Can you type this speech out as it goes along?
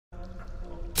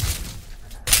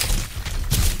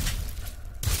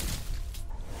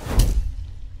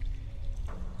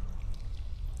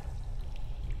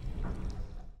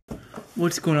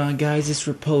What's going on, guys? It's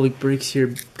Republic Bricks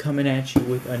here, coming at you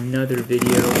with another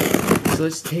video. So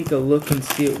let's take a look and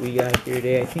see what we got here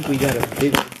today. I think we got a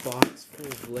big box full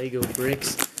of Lego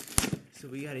bricks. So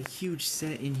we got a huge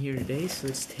set in here today, so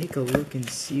let's take a look and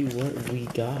see what we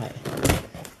got.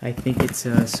 I think it's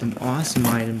some awesome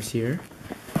items here.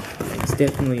 It's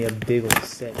definitely a big old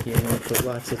set here. I'm going to put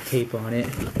lots of tape on it,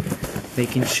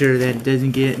 making sure that it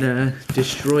doesn't get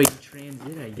destroyed in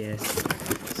transit, I guess.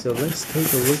 So let's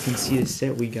take a look and see the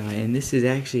set we got. And this is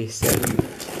actually a set we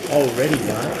already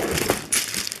got.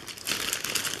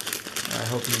 I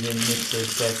hope you didn't mix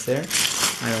those sets there.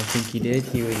 I don't think you did.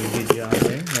 You did a good job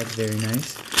there. That's very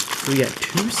nice. So we got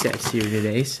two sets here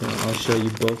today, so I'll show you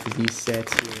both of these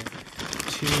sets here.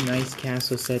 Two nice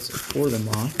castle sets for the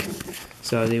mock.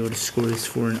 So I was able to score this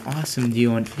for an awesome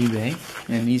deal on eBay.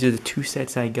 And these are the two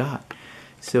sets I got.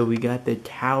 So we got the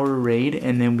Tower Raid,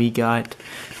 and then we got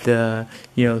the,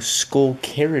 Skull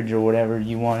Carriage, or whatever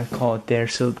you want to call it there.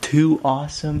 So two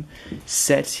awesome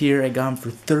sets here. I got them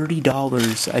for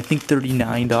 $30, I think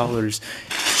 $39,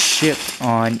 shipped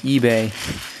on eBay.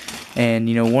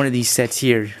 And, one of these sets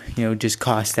here, just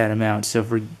cost that amount. So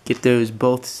get those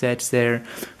both sets there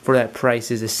for that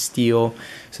price is a steal.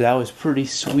 So that was pretty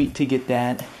sweet to get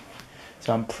that.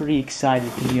 So I'm pretty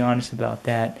excited, to be honest, about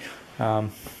that.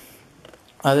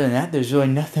 Other than that, there's really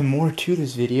nothing more to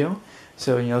this video.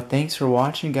 So, thanks for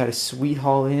watching. Got a sweet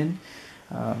haul in.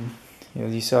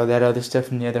 You saw that other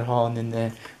stuff in the other haul, and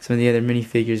then some of the other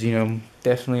minifigures.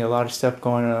 Definitely a lot of stuff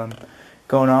going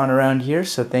on around here.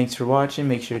 So thanks for watching.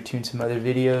 Make sure to tune some other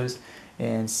videos,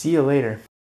 and see you later.